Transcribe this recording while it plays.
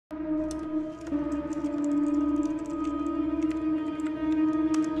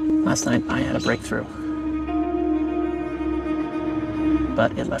Last night, I had a breakthrough.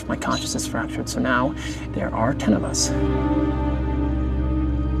 But it left my consciousness fractured, so now there are 10 of us.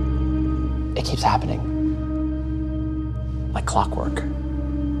 It keeps happening. Like clockwork.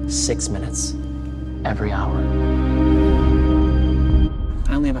 6 minutes. Every hour.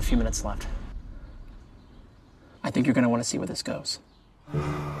 I only have a few minutes left. I think you're going to want to see where this goes.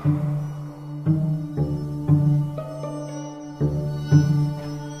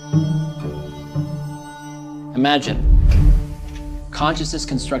 Imagine consciousness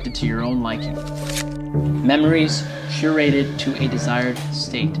constructed to your own liking. Memories curated to a desired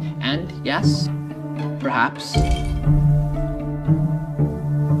state. And yes, perhaps,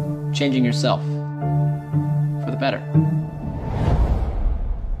 changing yourself for the better.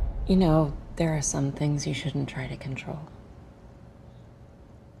 You know, there are some things you shouldn't try to control.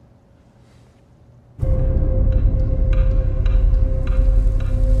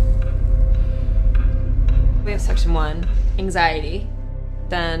 We have section 1, anxiety,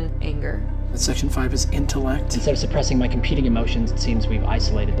 then anger. Section 5 is intellect. Instead of suppressing my competing emotions, it seems we've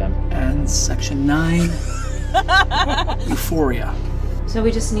isolated them. And section 9, euphoria. So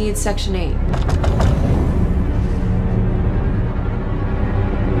we just need section 8.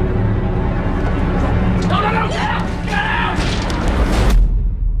 No! Get out!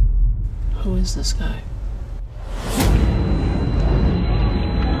 Who is this guy?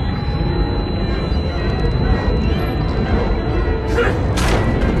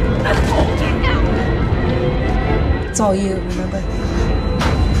 It's all you, remember?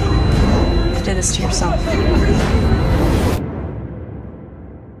 You did this to yourself.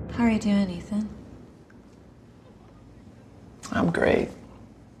 How are you doing, Ethan? I'm great.